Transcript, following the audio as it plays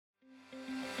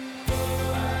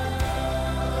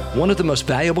One of the most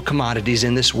valuable commodities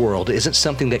in this world isn't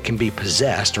something that can be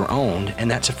possessed or owned, and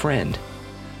that's a friend.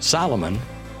 Solomon,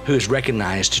 who is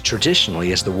recognized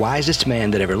traditionally as the wisest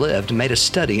man that ever lived, made a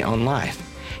study on life.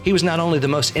 He was not only the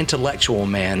most intellectual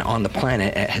man on the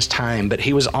planet at his time, but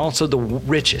he was also the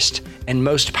richest and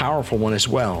most powerful one as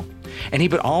well. And he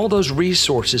put all those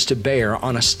resources to bear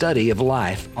on a study of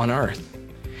life on earth.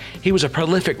 He was a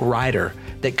prolific writer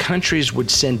that countries would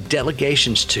send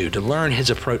delegations to learn his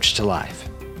approach to life.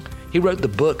 He wrote the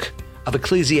book of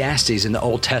Ecclesiastes in the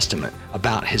Old Testament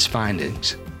about his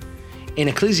findings. In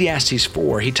Ecclesiastes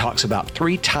 4, he talks about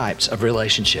 3 types of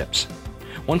relationships.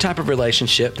 One type of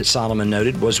relationship that Solomon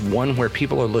noted was one where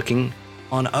people are looking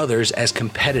on others as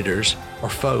competitors or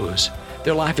foes.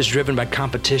 Their life is driven by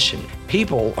competition.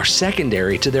 People are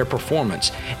secondary to their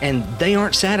performance, and they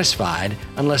aren't satisfied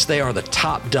unless they are the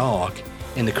top dog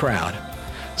in the crowd.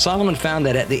 Solomon found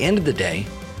that at the end of the day,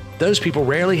 those people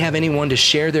rarely have anyone to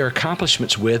share their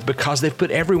accomplishments with because they've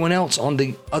put everyone else on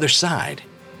the other side,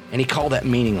 and he called that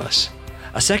meaningless.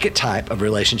 A second type of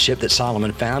relationship that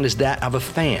Solomon found is that of a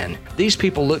fan. These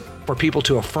people look for people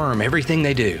to affirm everything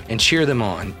they do and cheer them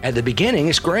on. At the beginning,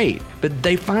 it's great, but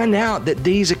they find out that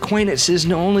these acquaintances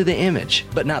know only the image,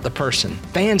 but not the person.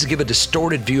 Fans give a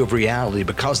distorted view of reality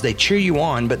because they cheer you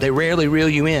on, but they rarely reel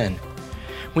you in.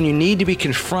 When you need to be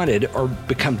confronted or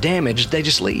become damaged, they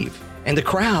just leave. And the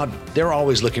crowd, they're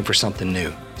always looking for something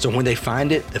new. So when they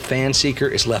find it, the fan seeker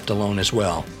is left alone as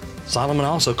well. Solomon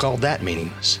also called that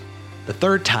meaningless. The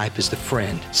third type is the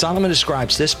friend. Solomon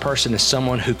describes this person as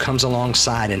someone who comes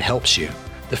alongside and helps you.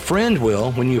 The friend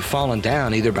will, when you've fallen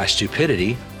down either by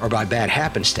stupidity or by bad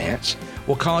happenstance,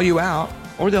 will call you out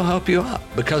or they'll help you up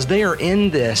because they are in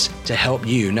this to help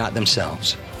you, not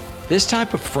themselves. This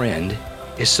type of friend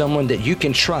is someone that you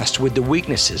can trust with the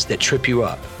weaknesses that trip you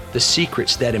up, the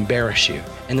secrets that embarrass you,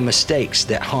 and the mistakes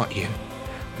that haunt you.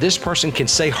 This person can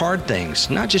say hard things,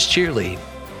 not just cheerlead.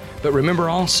 But remember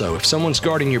also, if someone's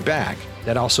guarding your back,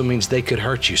 that also means they could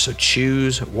hurt you, so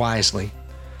choose wisely.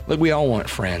 Look, we all want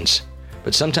friends,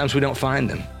 but sometimes we don't find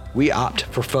them. We opt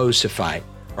for foes to fight,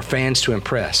 or fans to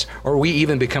impress, or we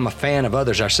even become a fan of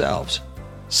others ourselves.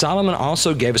 Solomon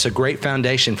also gave us a great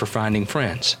foundation for finding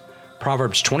friends.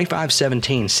 Proverbs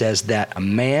 25:17 says that a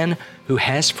man who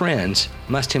has friends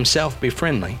must himself be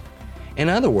friendly. In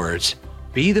other words,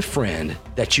 be the friend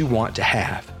that you want to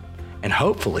have. And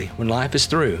hopefully, when life is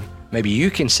through, maybe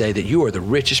you can say that you are the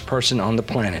richest person on the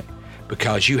planet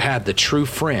because you have the true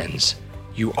friends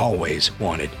you always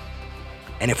wanted.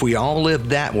 And if we all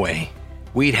lived that way,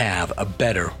 we'd have a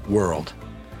better world.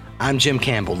 I'm Jim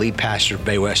Campbell, lead pastor of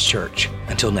Bay West Church.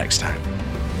 Until next time.